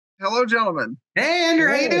Hello, gentlemen. Hey, Andrew,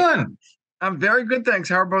 how you Hey, doing? I'm very good, thanks.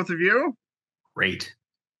 How are both of you? Great.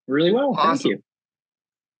 really well. Thank Awesome. you.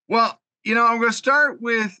 Well, I'm going to start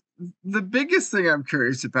with the biggest thing I'm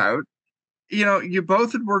curious about. You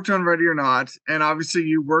both had worked on Ready or Not, and obviously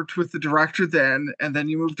you worked with the director then, and then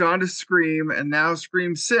you moved on to Scream, and now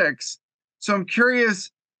Scream 6. So I'm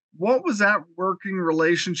curious, what was that working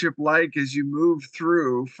relationship like as you moved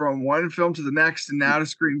through from one film to the next and now to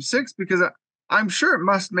Scream 6? Because I'm sure it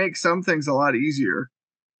must make some things a lot easier.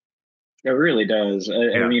 It really does.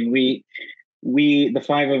 I Yeah. mean, the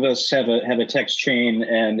five of us have a text chain,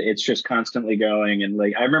 and it's just constantly going. And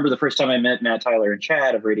like, I remember the first time I met Matt, Tyler, and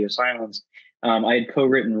Chad of Radio Silence. I had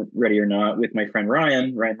co-written Ready or Not with my friend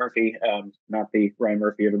Ryan Murphy, not the Ryan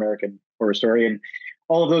Murphy of American Horror Story and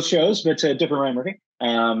all of those shows, but different Ryan Murphy.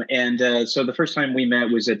 So the first time we met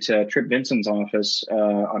was at Trip Vinson's office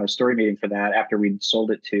on a story meeting for that after we'd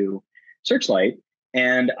sold it to Searchlight.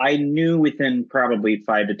 And I knew within probably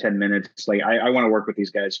 5 to 10 minutes, like I want to work with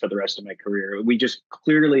these guys for the rest of my career. We just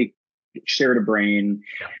clearly shared a brain.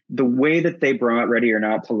 Yeah. The way that they brought Ready or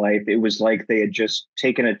Not to life, it was like they had just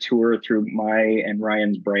taken a tour through my and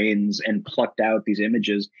Ryan's brains and plucked out these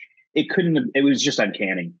images. It was just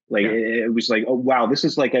uncanny. Like Yeah. it was like, oh wow, this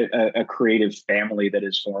is like a creative family that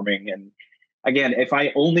is forming. And again, if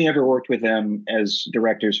I only ever worked with them as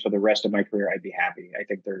directors for the rest of my career, I'd be happy. I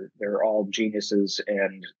think they're all geniuses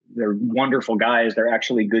and they're wonderful guys. They're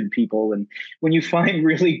actually good people. And when you find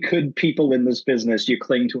really good people in this business, you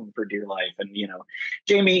cling to them for dear life. And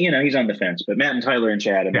Jamie, he's on the fence, but Matt and Tyler and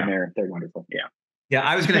Chad, I mean, Yeah. they're wonderful. Yeah. Yeah,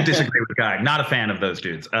 I was going to disagree with Guy. Not a fan of those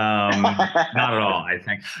dudes. Not at all, I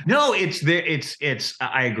think. No,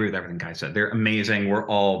 I agree with everything Guy said. They're amazing. We're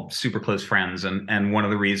all super close friends. And one of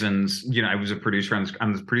the reasons, I'm the producer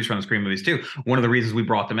on the Scream movies too. One of the reasons we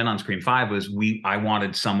brought them in on Scream 5 was I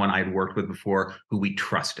wanted someone I'd worked with before who we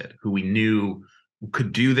trusted, who we knew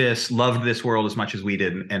could do this, loved this world as much as we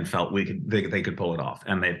did, and felt they could pull it off.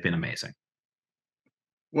 And they've been amazing.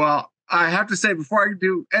 Well, I have to say, before I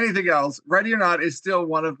do anything else, Ready or Not is still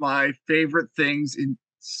one of my favorite things in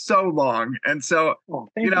so long. And so,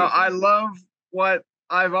 thank you. I love what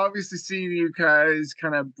I've obviously seen you guys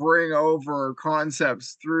kind of bring over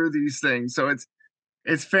concepts through these things. So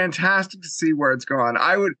it's fantastic to see where it's gone.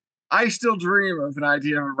 I still dream of an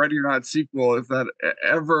idea of a Ready or Not sequel, if that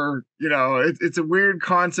ever, it's a weird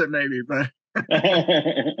concept maybe, but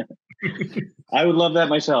I would love that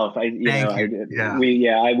myself. Thank you. Yeah.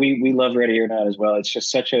 We love Ready or Not as well. It's just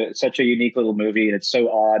such a unique little movie, and it's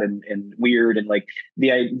so odd and weird, and like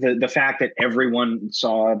the fact that everyone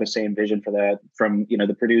saw the same vision for that, from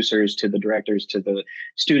the producers to the directors to the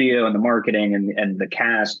studio and the marketing and the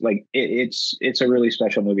cast. Like it's a really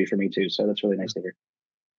special movie for me too. So that's really nice to hear.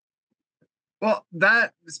 Well,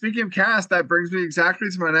 speaking of cast, that brings me exactly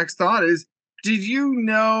to my next thought is, did you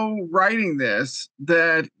know writing this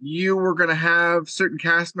that you were going to have certain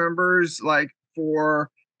cast members, like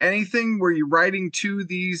for anything? Were you writing to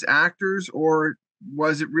these actors, or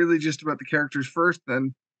was it really just about the characters first,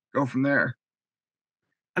 then go from there?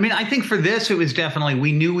 I mean, I think for this, it was definitely,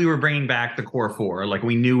 we knew we were bringing back the core four. Like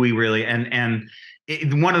we knew we really,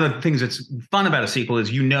 one of the things that's fun about a sequel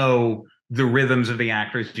is, the rhythms of the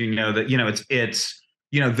actors, that, it's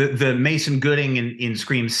the Mason Gooding in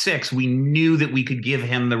Scream 6, we knew that we could give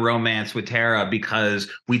him the romance with Tara because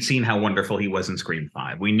we'd seen how wonderful he was in Scream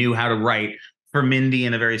 5. We knew how to write for Mindy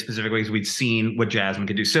in a very specific way because we'd seen what Jasmine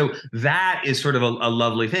could do. So that is sort of a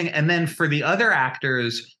lovely thing. And then for the other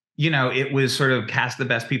actors, it was sort of cast the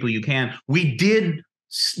best people you can. We did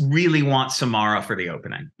really want Samara for the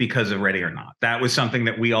opening because of Ready or Not. That was something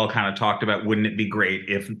that we all kind of talked about. Wouldn't it be great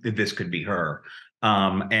if this could be her?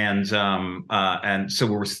 And so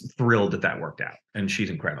we're thrilled that worked out, and she's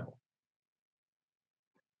incredible.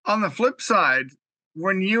 On the flip side,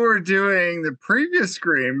 when you were doing the previous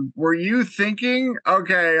Scream, were you thinking,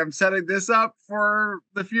 okay, I'm setting this up for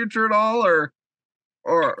the future at all, or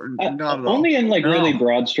not at all? Only in really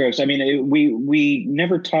broad strokes. I mean, we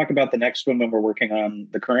never talk about the next one when we're working on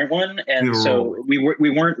the current one, and so we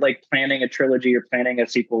weren't like planning a trilogy or planning a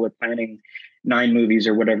sequel or planning 9 movies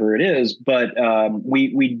or whatever it is. But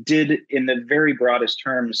we did, in the very broadest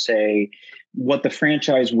terms, say what the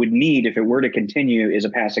franchise would need if it were to continue is a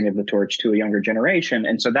passing of the torch to a younger generation.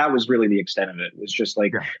 And so that was really the extent of it. It was just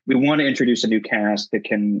like, we want to introduce a new cast that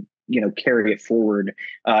can, carry it forward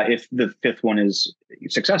if the 5th one is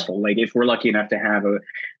successful. Like if we're lucky enough to have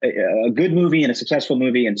a good movie and a successful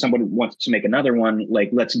movie and someone wants to make another one, like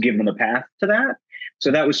let's give them a path to that.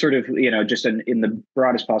 So that was sort of, just in the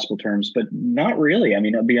broadest possible terms, but not really. I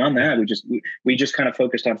mean, beyond that, we just kind of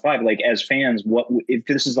focused on five. Like, as fans, if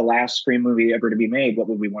this is the last Scream movie ever to be made, what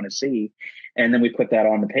would we want to see? And then we put that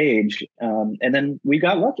on the page, and then we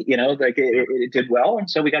got lucky. Like it did well, and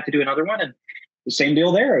so we got to do another one, and the same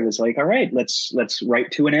deal there. It was like, all right, let's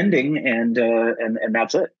write to an ending, and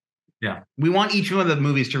that's it. Yeah, we want each one of the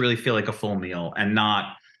movies to really feel like a full meal and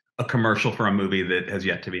not a commercial for a movie that has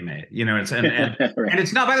yet to be made. It's and Right. and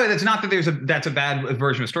it's not, by the way, that's not that that's a bad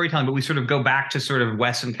version of storytelling, but we sort of go back to sort of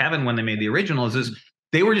Wes and Kevin when they made the originals, is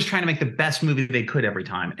they were just trying to make the best movie they could every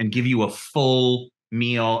time and give you a full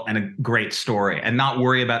meal and a great story and not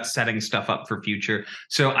worry about setting stuff up for future.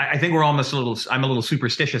 So I think we're almost I'm a little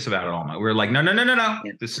superstitious about it all. We're like, no.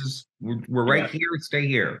 Yeah. This is, we're right here. Stay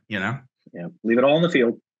here, Yeah. Leave it all in the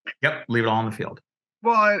field. Yep. Leave it all in the field.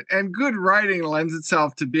 Well, and good writing lends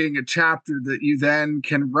itself to being a chapter that you then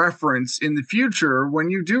can reference in the future when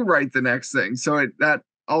you do write the next thing. So that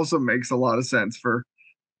also makes a lot of sense for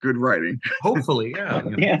good writing. Hopefully, yeah.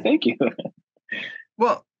 Yeah, thank you.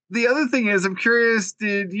 Well, the other thing is, I'm curious,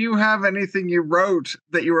 did you have anything you wrote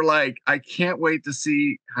that you were like, I can't wait to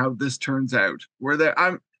see how this turns out?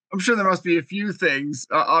 I'm sure there must be a few things,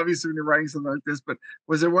 obviously, when you're writing something like this, but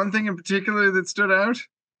was there one thing in particular that stood out?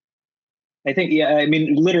 I think, I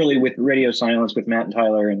mean, literally with Radio Silence, with Matt and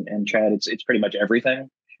Tyler and Chad, it's pretty much everything.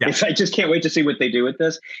 Yeah. I just can't wait to see what they do with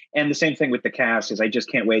this. And the same thing with the cast is I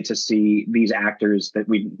just can't wait to see these actors that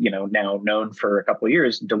we, now known for a couple of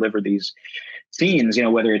years deliver these scenes,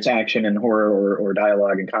 whether it's action and horror or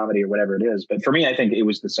dialogue and comedy or whatever it is. But for me, I think it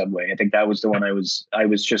was the subway. I think that was the one I was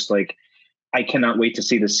just like, I cannot wait to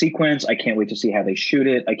see the sequence. I can't wait to see how they shoot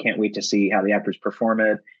it. I can't wait to see how the actors perform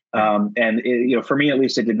it. For me, at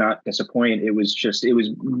least, it did not disappoint. It was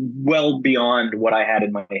well beyond what I had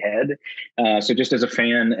in my head. So just as a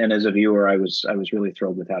fan and as a viewer, I was really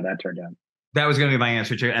thrilled with how that turned out. That was going to be my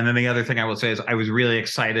answer too. And then the other thing I will say is I was really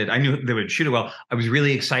excited. I knew they would shoot it well. I was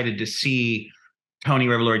really excited to see Tony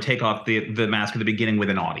Revolori take off the mask at the beginning with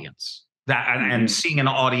an audience and seeing an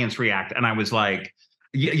audience react. And I was like,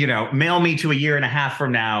 mail me to a year and a half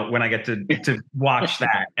from now when I get to watch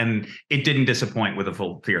that. And it didn't disappoint with a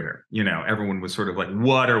full theater. Everyone was sort of like,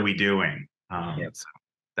 what are we doing? So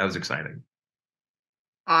that was exciting.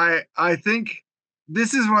 I think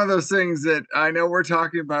this is one of those things that I know we're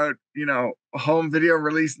talking about, home video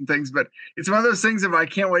release and things, but it's one of those things if I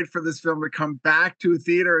can't wait for this film to come back to a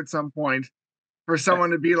theater at some point for someone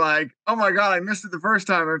to be like, oh my God, I missed it the first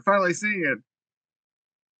time. I'm finally seeing it.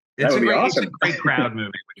 It's awesome. It's a great crowd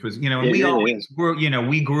movie, which was, and we always grew,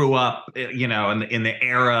 we grew up, in the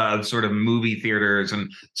era of sort of movie theaters.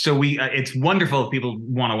 And so it's wonderful if people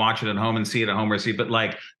want to watch it at home and see it at home but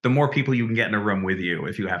like the more people you can get in a room with you,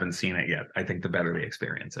 if you haven't seen it yet, I think the better the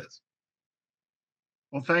experience is.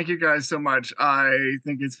 Well, thank you guys so much. I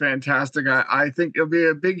think it's fantastic. I think it'll be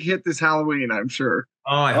a big hit this Halloween, I'm sure.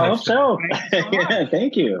 Oh, I hope so. Yeah,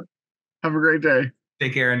 thank you. Have a great day.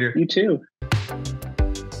 Take care, Andrew. You too.